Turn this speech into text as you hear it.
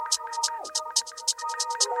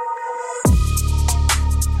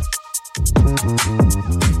We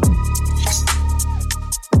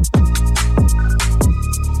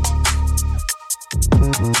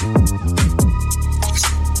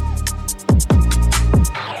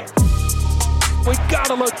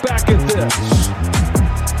gotta look back at this.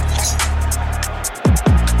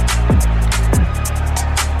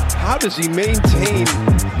 How does he maintain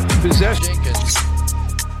possession? Jenkins.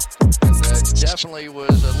 That definitely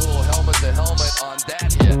was a little helmet-to-helmet on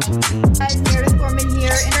that hit. Guys, Meredith Gorman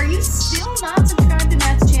here, and are you still not subscribed to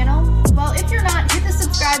Matt's channel? Well, if you're not, hit the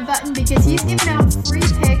subscribe button because he's giving out free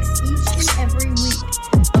picks each and every week.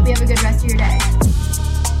 Hope you have a good rest of your day.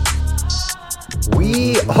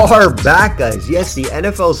 We are back, guys. Yes, the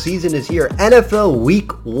NFL season is here. NFL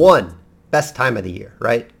Week 1. Best time of the year,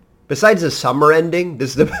 right? Besides the summer ending,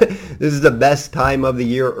 this is the best time of the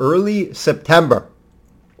year. Early September.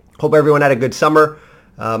 Hope everyone had a good summer.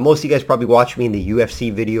 Most of you guys probably watch me in the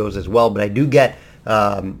UFC videos as well, but I do get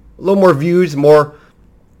a little more views, more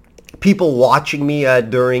people watching me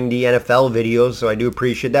during the NFL videos, so I do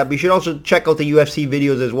appreciate that. But you should also check out the UFC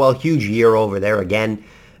videos as well. Huge year over there again.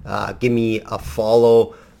 Give me a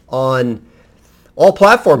follow on all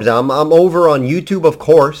platforms now. I'm over on YouTube, of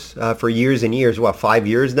course, for years and years. 5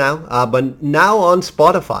 years now? But now on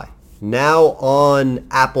Spotify. Now on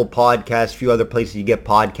Apple Podcasts, a few other places you get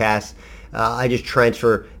podcasts. I just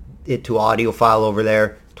transfer it to audio file over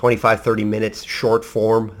there. 25, 30 minutes, short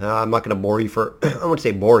form. I'm not going to bore you I wouldn't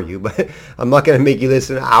say bore you, but I'm not going to make you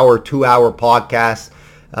listen to an hour, 2-hour podcast.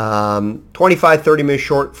 25, 30 minute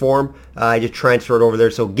short form. I just transfer it over there.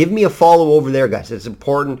 So give me a follow over there, guys. It's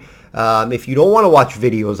important. If you don't want to watch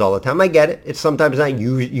videos all the time, I get it. It's sometimes not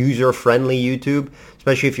user-friendly YouTube,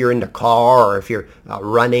 especially if you're in the car or if you're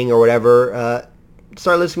running or whatever.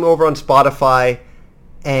 Start listening over on Spotify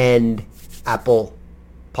and Apple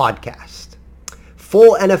Podcast.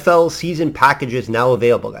 Full NFL season packages now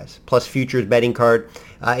available, guys. Plus futures betting card.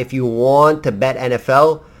 If you want to bet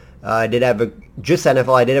NFL, I did have a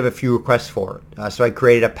few requests for it. So I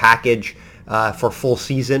created a package for full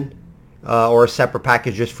season or a separate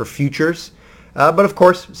package just for futures. But of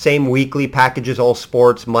course, same weekly packages, all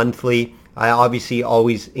sports, monthly. I obviously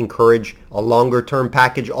always encourage a longer term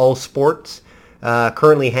package, all sports.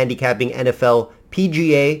 Currently handicapping NFL,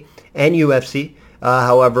 PGA, and UFC.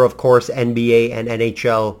 However, of course, NBA and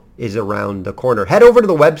NHL is around the corner. Head over to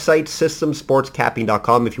the website,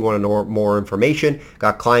 systemsportscapping.com, if you want to know more information.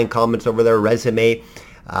 Got client comments over there, resume,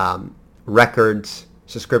 records,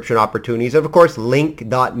 subscription opportunities. And of course,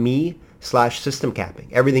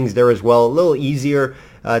 link.me/systemcapping. Everything's there as well. A little easier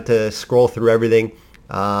to scroll through everything.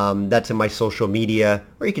 That's in my social media,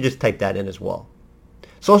 or you can just type that in as well.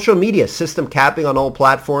 Social media, System Capping on all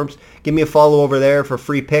platforms. Give me a follow over there for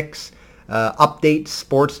free picks. Updates,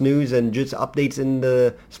 sports news, and just updates in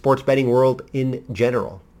the sports betting world in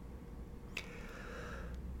general.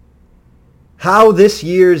 How this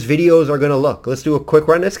year's videos are going to look. Let's do a quick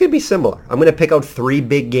run. It's going to be similar. I'm going to pick out 3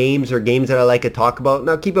 big games or games that I like to talk about.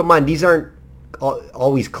 Now, keep in mind, these aren't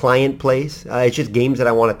always client plays. It's just games that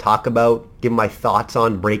I want to talk about, give my thoughts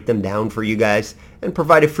on, break them down for you guys, and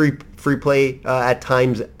provide a free play at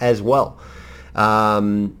times as well.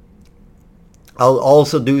 I'll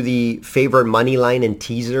also do the favorite money line and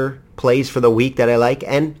teaser plays for the week that I like,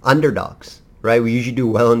 and underdogs, right? We usually do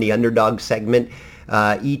well in the underdog segment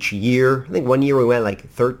each year. I think one year we went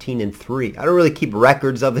like 13-3. I don't really keep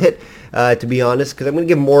records of it, to be honest, because I'm going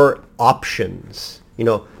to give more options.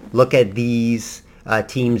 Look at these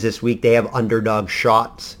teams this week. They have underdog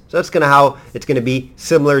shots. So that's how it's going to be,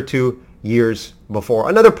 similar to years before.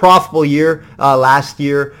 Another profitable year last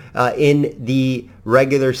year in the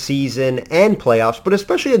regular season and playoffs, but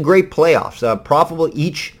especially a great playoffs. Profitable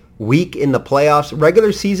each week in the playoffs.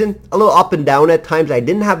 Regular season, a little up and down at times. I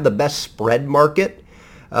didn't have the best spread market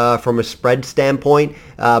from a spread standpoint,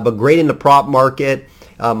 but great in the prop market.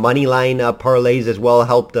 Money line parlays as well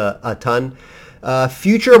helped a ton.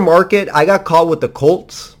 Future market, I got caught with the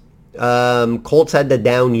Colts. Colts had the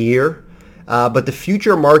down year. But the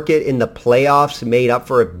future market in the playoffs made up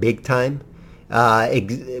for it big time.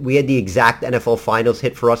 We had the exact NFL Finals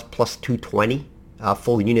hit for us, plus 220.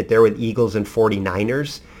 Full unit there with Eagles and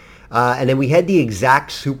 49ers. And then we had the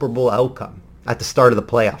exact Super Bowl outcome at the start of the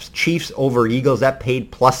playoffs. Chiefs over Eagles, that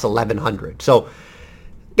paid plus 1,100. So,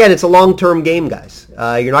 again, it's a long-term game, guys.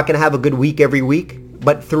 You're not going to have a good week every week.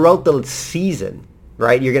 But throughout the season,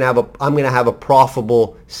 right, I'm going to have a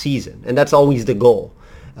profitable season. And that's always the goal.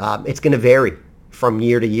 It's going to vary from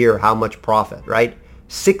year to year how much profit, right?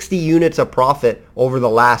 60 units of profit over the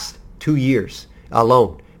last 2 years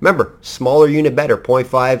alone. Remember, smaller unit better,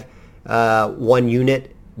 0.5, 1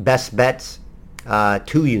 unit, best bets,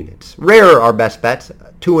 2 units. Rarer are best bets,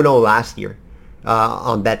 2-0 last year.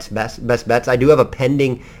 on best bets. I do have a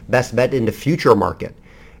pending best bet in the future market.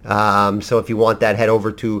 So if you want that, head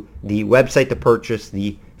over to the website to purchase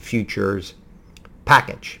the futures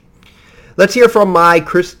package. Let's hear from my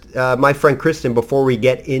friend Kristen before we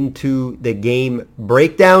get into the game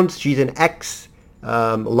breakdowns. She's an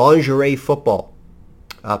lingerie football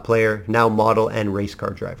player, now model and race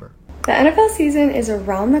car driver. The NFL season is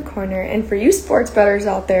around the corner, and for you sports bettors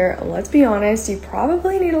out there, let's be honest, you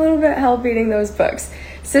probably need a little bit of help beating those books.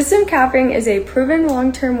 System Capping is a proven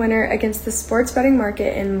long-term winner against the sports betting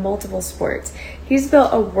market in multiple sports. He's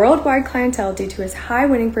built a worldwide clientele due to his high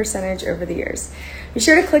winning percentage over the years. Be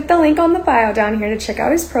sure to click the link on the bio down here to check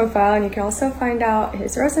out his profile, and you can also find out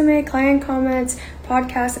his resume, client comments,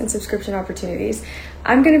 podcasts, and subscription opportunities.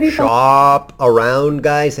 I'm going to be shop around,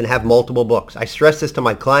 guys, and have multiple books. I stress this to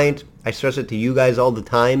my clients. I stress it to you guys all the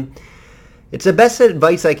time. It's the best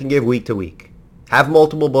advice I can give week to week. Have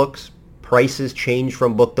multiple books. Prices change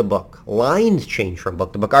from book to book. Lines change from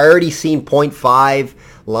book to book. I already seen 0.5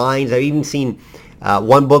 lines. I've even seen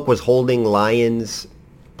one book was holding Lions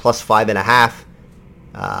plus 5.5.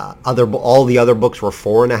 All the other books were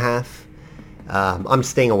 4.5. I'm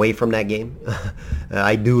staying away from that game.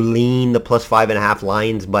 I do lean the plus 5.5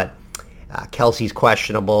 Lions, but Kelsey's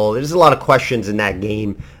questionable. There's a lot of questions in that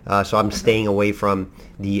game, so I'm staying away from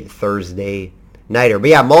the Thursday nighter. But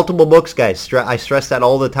yeah, multiple books, guys. I stress that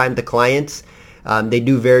all the time to clients. They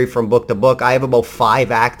do vary from book to book. I have about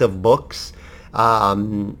 5 active books,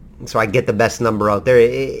 so I get the best number out there.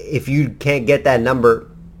 If you can't get that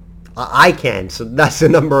number, I can. So that's the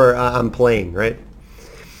number I'm playing, right?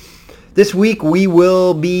 This week we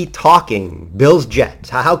will be talking Bills-Jets.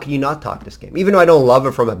 How can you not talk this game? Even though I don't love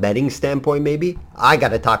it from a betting standpoint, maybe, I got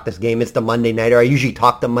to talk this game. It's the Monday Nighter. I usually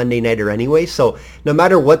talk the Monday Nighter anyway, so no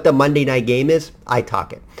matter what the Monday night game is, I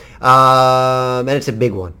talk it. And it's a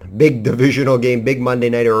big one. Big divisional game, big Monday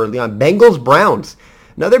Nighter early on. Bengals-Browns.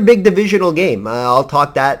 Another big divisional game. I'll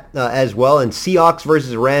talk that as well. And Seahawks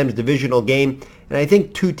versus Rams divisional game. And I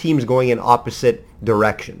think two teams going in opposite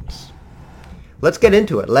directions. Let's get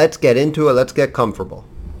into it. Let's get comfortable.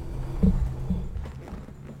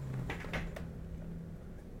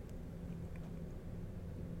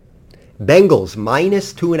 Bengals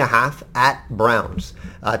minus 2.5 at Browns.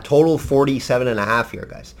 Total 47.5 here,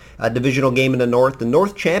 guys. Divisional game in the North. The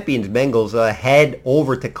North champions Bengals head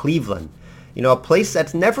over to Cleveland. You know, a place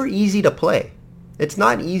that's never easy to play. It's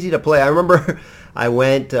not easy to play. I remember I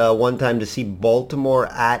went one time to see Baltimore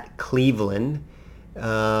at Cleveland.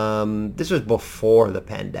 This was before the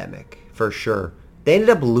pandemic, for sure. They ended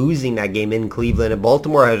up losing that game in Cleveland, and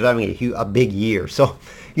Baltimore was having a big year. So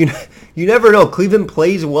you never know. Cleveland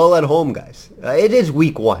plays well at home, guys. It is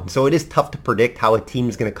week 1, so it is tough to predict how a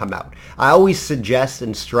team's going to come out. I always suggest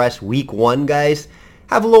and stress week 1, guys,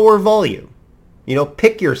 have lower volume. You know,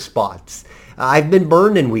 pick your spots. I've been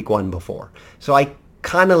burned in week 1 before, so I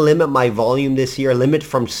kind of limit my volume this year. Limit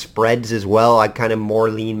from spreads as well. I kind of more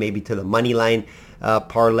lean maybe to the money line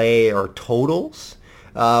parlay or totals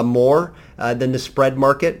more than the spread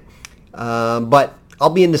market. But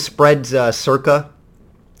I'll be in the spreads circa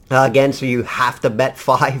again, so you have to bet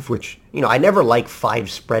 5, which, you know, I never like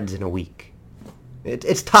 5 spreads in a week.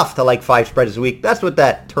 It's tough to like 5 spreads a week. That's what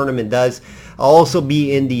that tournament does. I'll also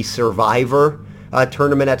be in the Survivor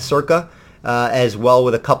tournament at circa as well,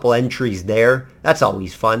 with a couple entries there. That's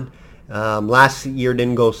always fun. Last year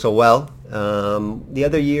didn't go so well. The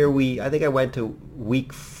other year I think I went to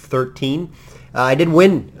week 13. I did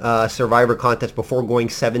win a Survivor contest before going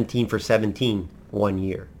 17 for 17 one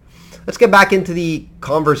year. Let's get back into the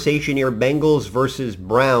conversation here. Bengals versus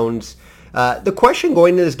Browns. The question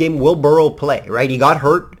going into this game, will Burrow play, right? He got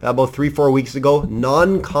hurt about 3-4 weeks ago.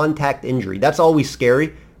 Non-contact injury. That's always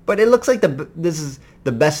scary, but it looks like this is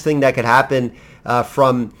the best thing that could happen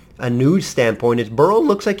from a news standpoint. Is Burrow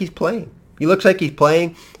looks like he's playing. He looks like he's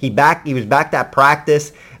playing. He was back at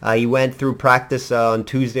practice. He went through practice on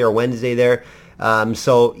Tuesday or Wednesday there.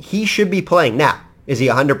 So he should be playing. Now, is he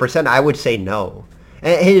 100%? I would say no.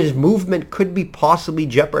 And his movement could be possibly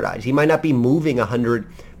jeopardized. He might not be moving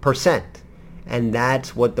 100%. And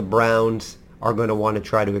that's what the Browns are going to want to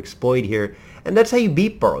try to exploit here. And that's how you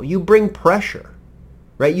beat Burrow. You bring pressure,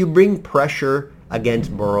 right? You bring pressure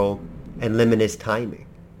against Burrow and limit his timing.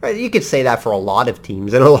 Right? You could say that for a lot of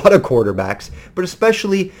teams and a lot of quarterbacks, but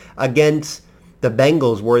especially against the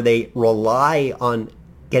Bengals, where they rely on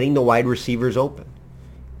getting the wide receivers open,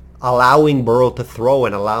 allowing Burrow to throw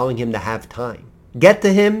and allowing him to have time. Get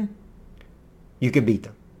to him, you could beat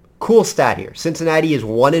them. Cool stat here. Cincinnati is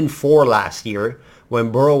 1-4 last year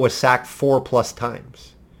when Burrow was sacked 4+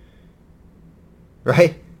 times.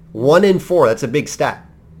 Right? 1-4, that's a big stat.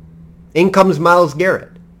 In comes Myles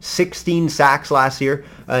Garrett. 16 sacks last year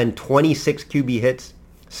and 26 QB hits.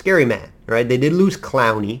 Scary man, right? They did lose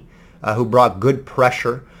Clowney, who brought good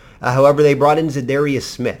pressure. However, they brought in Zadarius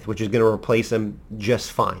Smith, which is going to replace him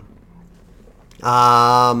just fine.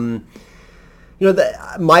 My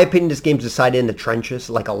opinion, this game's decided in the trenches,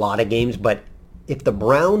 like a lot of games. But if the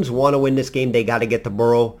Browns want to win this game, they got to get to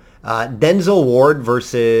Burrow. Denzel Ward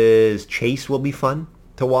versus Chase will be fun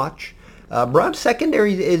to watch. Browns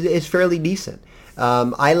secondary is fairly decent.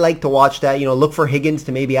 I like to watch that. Look for Higgins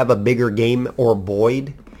to maybe have a bigger game, or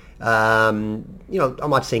Boyd. I'm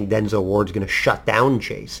not saying Denzel Ward's going to shut down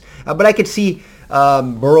Chase, but I could see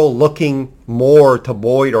Burrow looking more to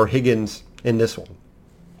Boyd or Higgins in this one.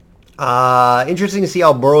 Interesting to see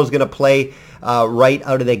how Burrow's going to play right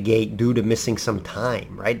out of the gate due to missing some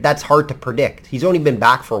time, right? That's hard to predict. He's only been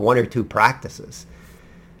back for 1 or 2 practices.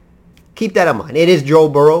 Keep that in mind. It is Joe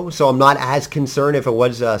Burrow, so I'm not as concerned if it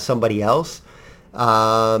was somebody else.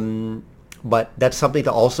 But that's something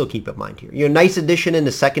to also keep in mind here. Nice addition in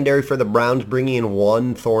the secondary for the Browns, bringing in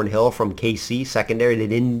Juan Thornhill from KC secondary.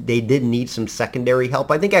 They did need some secondary help.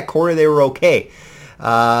 I think at corner they were okay.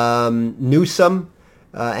 Newsome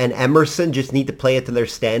and Emerson just need to play it to their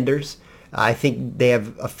standards. I think they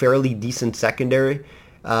have a fairly decent secondary.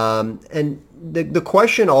 And the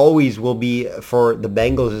question always will be for the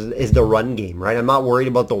Bengals is the run game, right? I'm not worried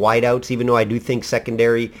about the wideouts, even though I do think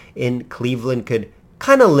secondary in Cleveland could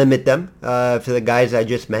kind of limit them for the guys I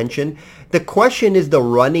just mentioned. The question is the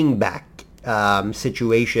running back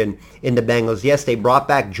situation in the Bengals. Yes, they brought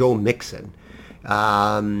back Joe Mixon.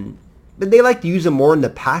 But they like to use him more in the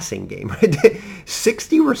passing game. Right?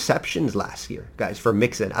 60 receptions last year, guys, for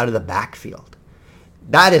Mixon out of the backfield.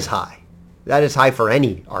 That is high. That is high for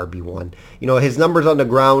any RB1. His numbers on the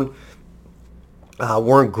ground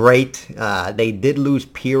weren't great. They did lose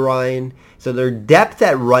Pirine. So their depth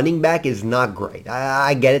at running back is not great.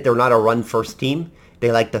 I get it. They're not a run-first team.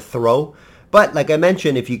 They like to throw. But like I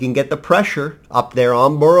mentioned, if you can get the pressure up there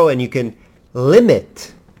on Burrow and you can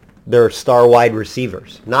limit their star wide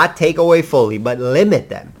receivers, not take away fully, but limit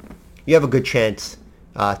them, you have a good chance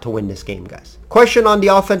to win this game, guys. Question on the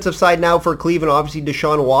offensive side now for Cleveland, obviously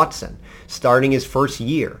Deshaun Watson, starting his first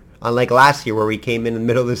year. Unlike last year where he came in the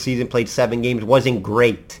middle of the season, played 7 games, wasn't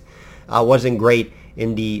great. Wasn't great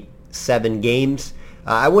in the 7 games.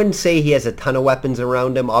 I wouldn't say he has a ton of weapons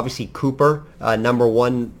around him. Obviously Cooper, number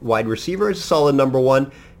 1 wide receiver, is a solid number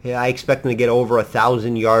 1. I expect him to get over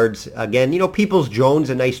 1,000 yards. Again, Peoples-Jones,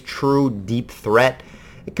 a nice true deep threat.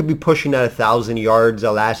 It could be pushing at 1,000 yards.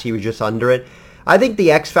 Last year he was just under it. I think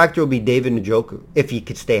the X factor will be David Njoku if he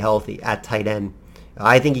could stay healthy at tight end.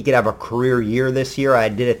 I think he could have a career year this year. I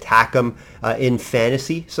did attack him in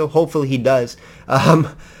fantasy, so hopefully he does.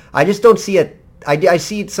 I just don't see it. I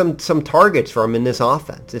see some targets for him in this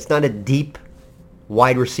offense. It's not a deep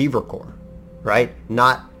wide receiver core, right?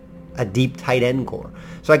 Not a deep tight end core.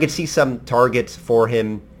 So I could see some targets for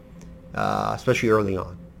him, especially early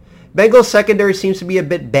on. Bengals secondary seems to be a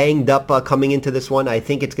bit banged up coming into this one. I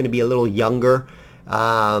think it's going to be a little younger.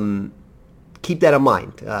 Keep that in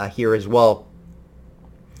mind here as well.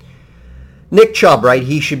 Nick Chubb, right?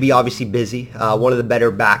 He should be obviously busy. One of the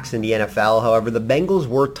better backs in the NFL. However, the Bengals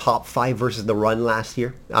were top 5 versus the run last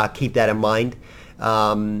year. Keep that in mind.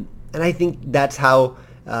 And I think that's how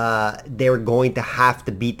they're going to have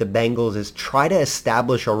to beat the Bengals, is try to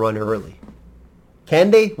establish a run early.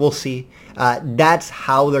 Can they? We'll see. That's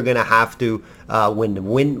how they're going to have to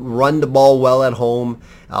run the ball well at home.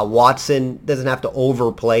 Watson doesn't have to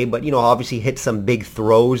overplay, but obviously hit some big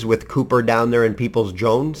throws with Cooper down there and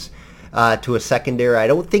Peoples-Jones to a secondary I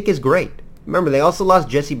don't think is great. Remember, they also lost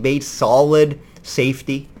Jesse Bates, solid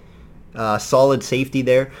safety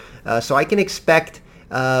there. So I can expect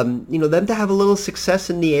them to have a little success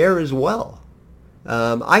in the air as well.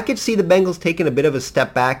 I could see the Bengals taking a bit of a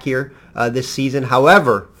step back here this season.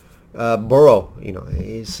 However, Burrow,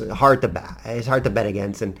 is hard to bet. It's hard to bet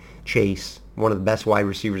against, and Chase, one of the best wide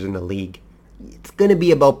receivers in the league. It's going to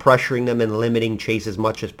be about pressuring them and limiting Chase as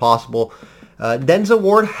much as possible. Denzel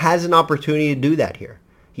Ward has an opportunity to do that here.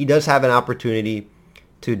 He does have an opportunity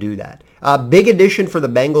to do that. Big addition for the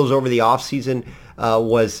Bengals over the offseason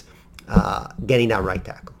was getting that right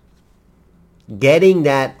tackle. Getting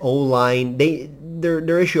that O-line.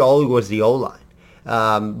 Their issue always was the O-line.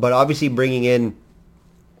 But obviously bringing in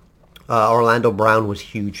Orlando Brown was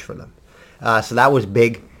huge for them. So that was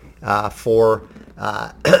big for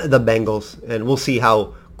the Bengals. And we'll see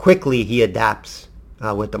how quickly he adapts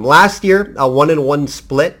with them. Last year, a 1-1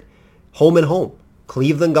 split, home and home.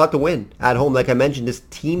 Cleveland got the win at home. Like I mentioned, this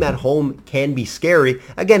team at home can be scary.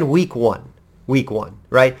 Again, week one,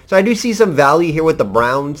 right? So I do see some value here with the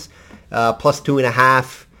Browns. plus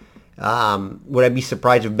 2.5. Would I be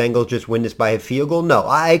surprised if Bengals just win this by a field goal? No,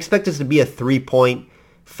 I expect this to be a 3-point,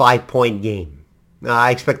 5-point game.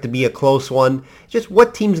 I expect it to be a close one. Just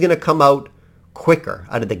what team's going to come out quicker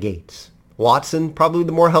out of the gates? Watson, probably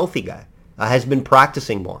the more healthy guy, has been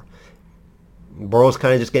practicing more. Burrow's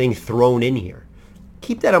kind of just getting thrown in here.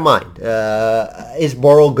 Keep that in mind. Is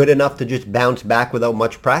Burrow good enough to just bounce back without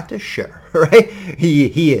much practice? Sure, right?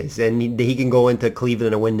 He is, and he can go into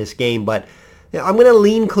Cleveland and win this game, but I'm going to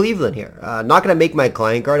lean Cleveland here. Not going to make my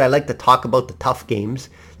client card. I like to talk about the tough games.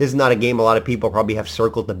 This is not a game a lot of people probably have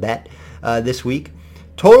circled to bet this week.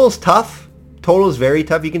 Total's tough. Total's very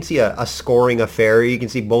tough. You can see a scoring affair. You can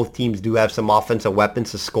see both teams do have some offensive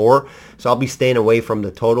weapons to score, so I'll be staying away from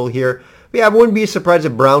the total here. But yeah, I wouldn't be surprised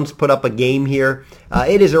if Browns put up a game here.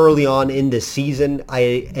 It is early on in the season.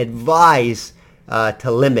 I advise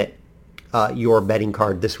to limit your betting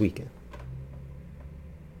card this weekend.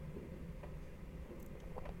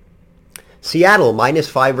 Seattle,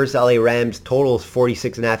 -5 versus LA Rams. Total is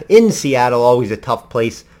 46.5. In Seattle, always a tough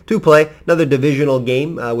place to play. Another divisional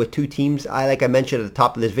game with two teams, like I mentioned at the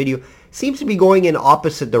top of this video, seems to be going in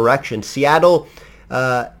opposite directions. Seattle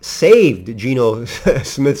saved Geno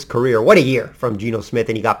Smith's career. What a year from Geno Smith,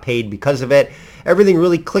 and he got paid because of it. Everything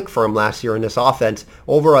really clicked for him last year in this offense.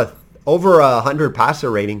 Over a 100 passer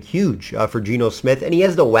rating, huge for Geno Smith, and he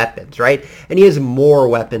has the weapons, right? And he has more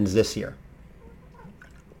weapons this year.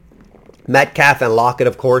 Metcalf and Lockett,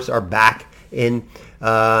 of course, are back in,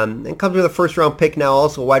 and comes with a first-round pick now.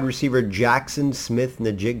 Also, wide receiver Jackson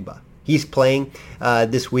Smith-Njigba. He's playing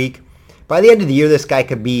this week. By the end of the year, this guy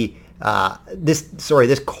could be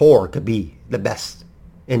this core could be the best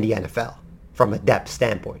in the NFL from a depth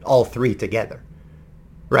standpoint. All three together,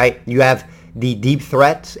 right? You have the deep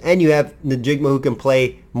threats, and you have Njigba who can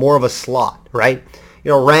play more of a slot, right?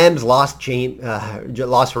 You know, Rams lost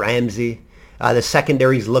Ramsey. The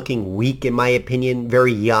secondary's looking weak, in my opinion,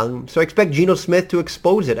 very young. So I expect Geno Smith to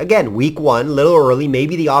expose it. Again, week one, a little early.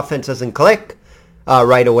 Maybe the offense doesn't click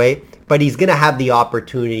right away, but he's going to have the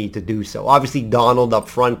opportunity to do so. Obviously, Donald up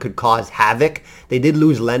front could cause havoc. They did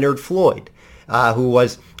lose Leonard Floyd, who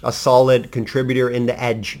was a solid contributor in the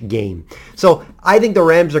edge game. So I think the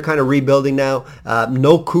Rams are kind of rebuilding now.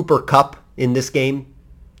 No Cooper Kupp in this game.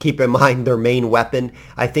 Keep in mind their main weapon.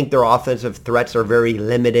 I think their offensive threats are very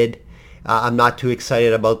limited. I'm not too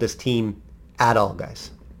excited about this team at all,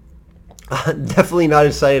 guys. Definitely not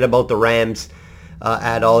excited about the Rams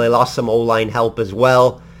at all. They lost some O-line help as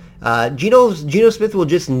well. Geno Smith will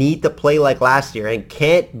just need to play like last year and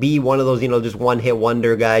can't be one of those, just one-hit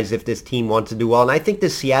wonder guys if this team wants to do well. And I think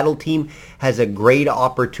the Seattle team has a great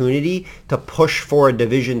opportunity to push for a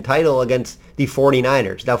division title against the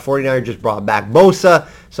 49ers. Now, 49ers just brought back Bosa,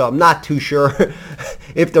 so I'm not too sure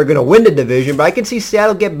if they're going to win the division, but I can see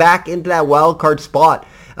Seattle get back into that wild card spot.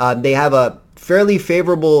 They have a fairly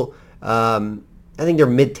favorable, I think they're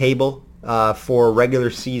mid-table for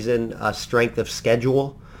regular season strength of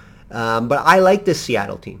schedule. But I like this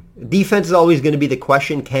Seattle team. Defense is always going to be the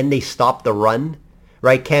question. Can they stop the run?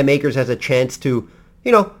 Right? Cam Akers has a chance to,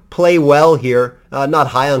 play well here. Not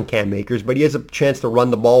high on Cam Akers, but he has a chance to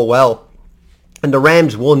run the ball well. And the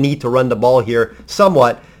Rams will need to run the ball here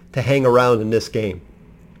somewhat to hang around in this game.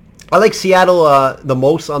 I like Seattle the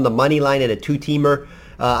most on the money line in a two-teamer.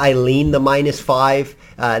 I lean the -5.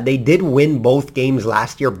 They did win both games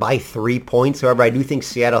last year by 3 points. However, I do think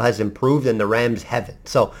Seattle has improved and the Rams haven't.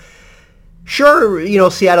 So, sure,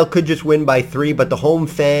 Seattle could just win by 3, but the home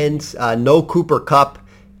fans, no Cooper Kupp,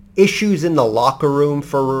 issues in the locker room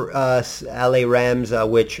for LA Rams,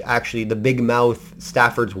 which actually the big mouth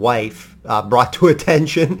Stafford's wife brought to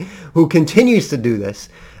attention, who continues to do this.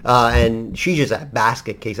 And she's just a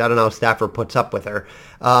basket case. I don't know how Stafford puts up with her.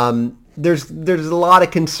 There's a lot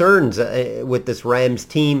of concerns with this Rams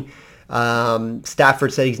team.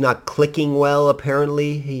 Stafford said he's not clicking well,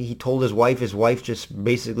 apparently. He told his wife just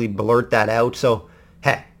basically blurted that out. So,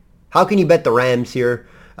 hey, how can you bet the Rams here?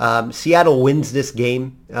 Seattle wins this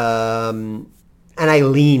game, and I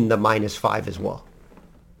lean the -5 as well.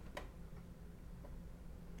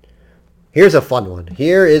 Here's a fun one.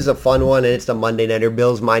 And it's the Monday Nighter.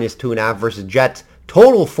 Bills -2.5 versus Jets.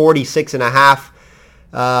 Total 46.5.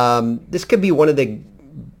 This could be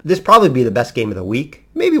this probably be the best game of the week.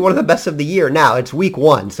 Maybe one of the best of the year. Now, it's week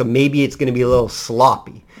 1, so maybe it's going to be a little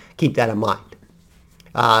sloppy. Keep that in mind.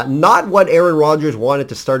 Not what Aaron Rodgers wanted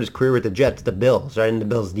to start his career with the Jets, the Bills, right, in the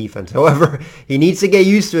Bills defense. However, he needs to get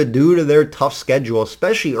used to it due to their tough schedule,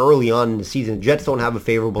 especially early on in the season. The Jets don't have a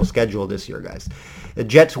favorable schedule this year, guys. The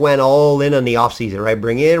Jets went all in on the offseason, right?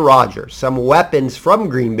 Bring in Rodgers, some weapons from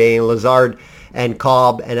Green Bay and Lazard, and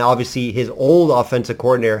Cobb, and obviously his old offensive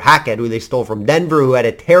coordinator, Hackett, who they stole from Denver, who had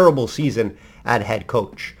a terrible season at head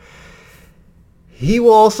coach. He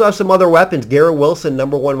will also have some other weapons. Garrett Wilson,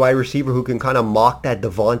 number one wide receiver, who can kind of mock that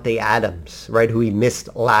Devontae Adams, right, who he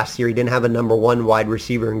missed last year. He didn't have a number one wide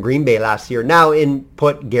receiver in Green Bay last year. Now in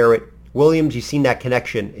put Garrett Williams. You've seen that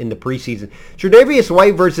connection in the preseason. Tre'Davious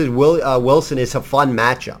White versus Wilson is a fun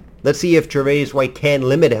matchup. Let's see if Tre'Davious White can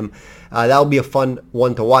limit him. That'll be a fun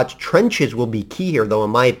one to watch. Trenches will be key here, though,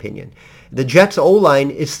 in my opinion. The Jets'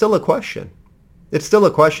 O-line is still a question. It's still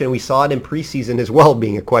a question. We saw it in preseason as well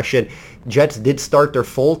being a question. Jets did start their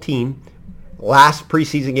full team last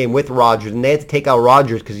preseason game with Rodgers, and they had to take out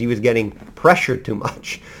Rodgers because he was getting pressured too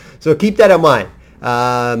much. So keep that in mind.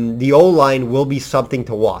 The O-line will be something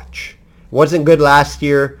to watch. Wasn't good last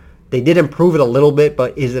year. They did improve it a little bit,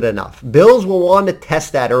 but is it enough? Bills will want to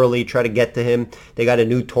test that early, try to get to him. They got a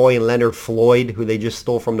new toy in Leonard Floyd, who they just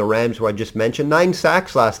stole from the Rams, who I just mentioned. 9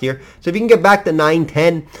 sacks last year. So if you can get back to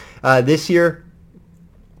 9-10 this year,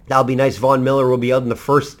 that'll be nice. Von Miller will be out in the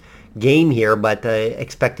first game here, but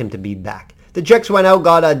expect him to be back. The Jets went out,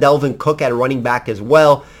 got Delvin Cook at running back as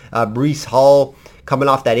well. Breece Hall coming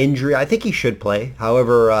off that injury. I think he should play.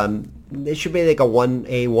 However, it should be like a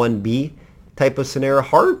 1A, 1B type of scenario.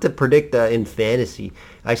 Hard to predict in fantasy.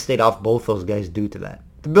 I stayed off both those guys due to that.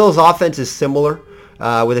 The Bills' offense is similar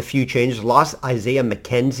with a few changes. Lost Isaiah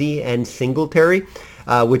McKenzie and Singletary,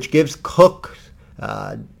 which gives Cook,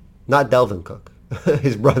 not Delvin Cook,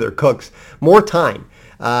 his brother Cooks, more time.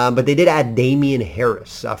 But they did add Damian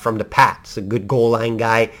Harris from the Pats, a good goal line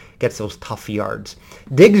guy, gets those tough yards.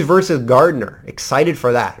 Diggs versus Gardner, excited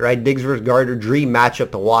for that, right? Diggs versus Gardner, dream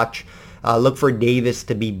matchup to watch. Look for Davis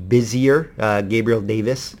to be busier, Gabriel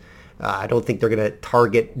Davis. I don't think they're going to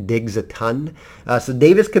target Diggs a ton. So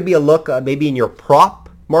Davis could be a look maybe in your prop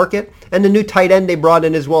market. And the new tight end they brought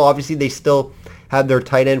in as well. Obviously, they still have their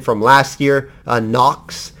tight end from last year,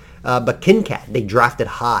 Knox. But Kincaid, they drafted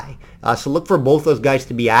high. So look for both those guys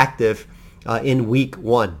to be active in week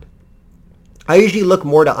one. I usually look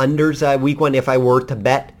more to unders week one if I were to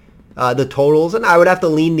bet the totals, and I would have to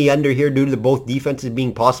lean the under here due to both defenses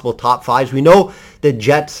being possible top fives. We know the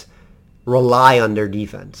Jets rely on their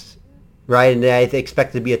defense, right? And I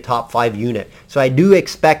expect it to be a top 5 unit. So I do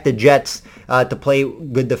expect the Jets to play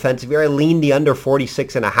good defensive here. I lean the under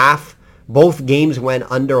 46.5. Both games went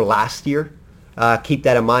under last year. Keep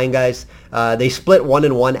that in mind, guys. They split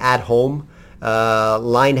 1-1 at home.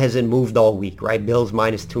 Line hasn't moved all week, right? Bills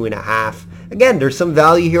minus 2.5. Again, there's some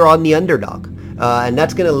value here on the underdog. And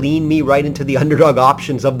that's going to lean me right into the underdog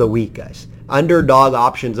options of the week, guys. Underdog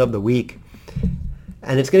options of the week.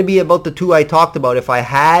 And it's going to be about the two I talked about. If I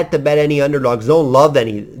had to bet any underdogs, don't love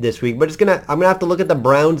any this week, but I'm going to have to look at the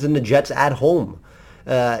Browns and the Jets at home.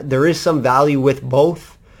 There is some value with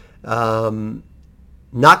both.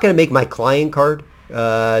 Not going to make my client card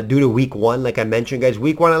due to week one, like I mentioned, guys.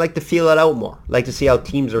 Week one, I like to feel it out more. I like to see how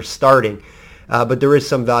teams are starting. But there is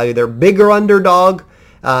some value there. Bigger underdog.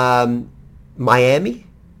 Miami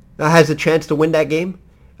has a chance to win that game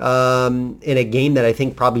in a game that I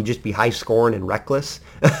think probably just be high scoring and reckless.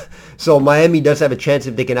 So Miami does have a chance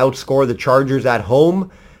if they can outscore the Chargers at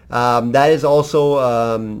home. That is also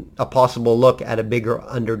a possible look at a bigger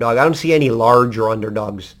underdog. I don't see any larger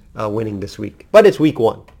underdogs winning this week, but it's week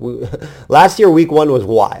one. Last year, week one was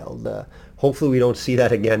wild. Hopefully we don't see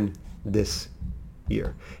that again this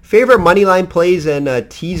year. Favorite money line plays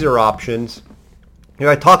and teaser options. Here,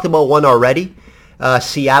 I talked about one already.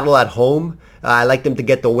 Seattle at home. I like them to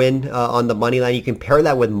get the win on the money line. You can pair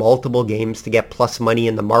that with multiple games to get plus money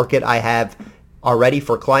in the market. I have already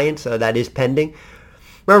for clients. That is pending.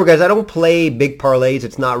 Remember, guys, I don't play big parlays.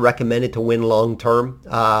 It's not recommended to win long term.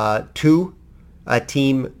 2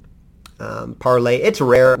 team parlay. It's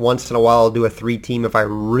rare. Once in a while, I'll do a 3-team if I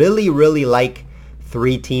really, really like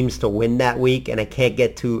 3 teams to win that week and I can't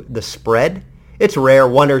get to the spread. It's rare,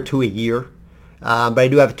 1 or 2 a year. But I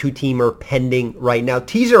do have a 2-teamer pending right now.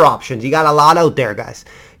 Teaser options. You got a lot out there, guys.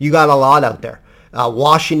 You got a lot out there.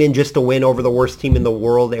 Washington just to win over the worst team in the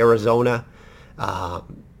world, Arizona.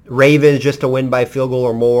 Ravens just to win by a field goal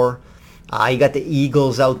or more. You got the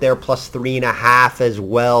Eagles out there plus 3.5 as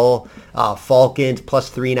well. Falcons plus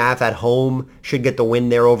 3.5 at home. Should get the win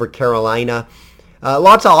there over Carolina.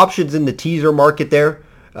 Lots of options in the teaser market there.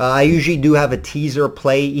 I usually do have a teaser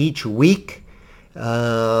play each week.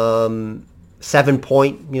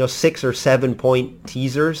 7-point, 6 or 7-point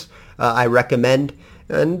teasers I recommend.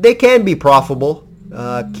 And they can be profitable.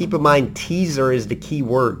 Keep in mind, teaser is the key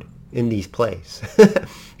word in these plays.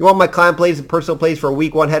 You want my client plays and personal plays for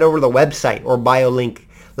week one, head over to the website or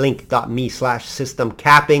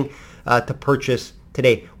biolink.me/systemcapping to purchase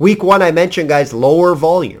today. Week 1, I mentioned, guys, lower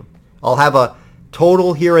volume. I'll have a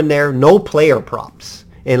total here and there, no player props.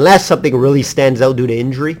 Unless something really stands out due to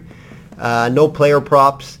injury. No player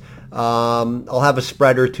props. I'll have a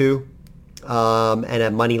spread or two. And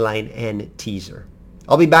a money line and teaser.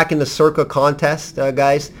 I'll be back in the Circa contest,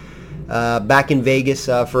 guys. Back in Vegas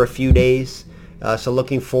for a few days. So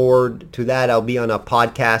looking forward to that. I'll be on a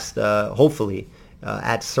podcast, hopefully,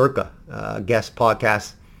 at Circa, guest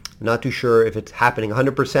podcast. Not too sure if it's happening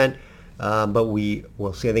 100%, but we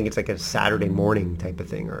will see. I think it's like a Saturday morning type of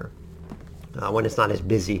thing, or when it's not as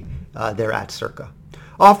busy there at Circa.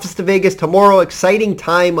 Office to Vegas tomorrow. Exciting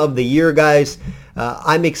time of the year, guys.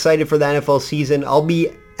 I'm excited for the NFL season. I'll be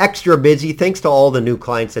extra busy thanks to all the new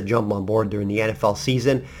clients that jump on board during the NFL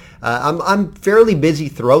season. I'm fairly busy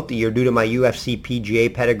throughout the year due to my UFC,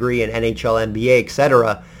 PGA pedigree and NHL, NBA,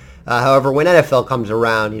 etc. However, when NFL comes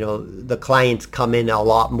around, the clients come in a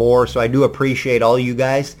lot more. So I do appreciate all you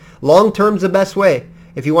guys. Long term's the best way.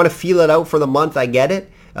 If you want to feel it out for the month, I get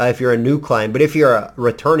it. If you're a new client, but if you're a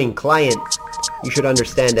returning client, you should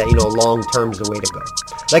understand that, long term's the way to go.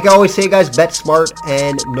 Like I always say, guys, bet smart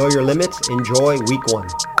and know your limits. Enjoy week 1.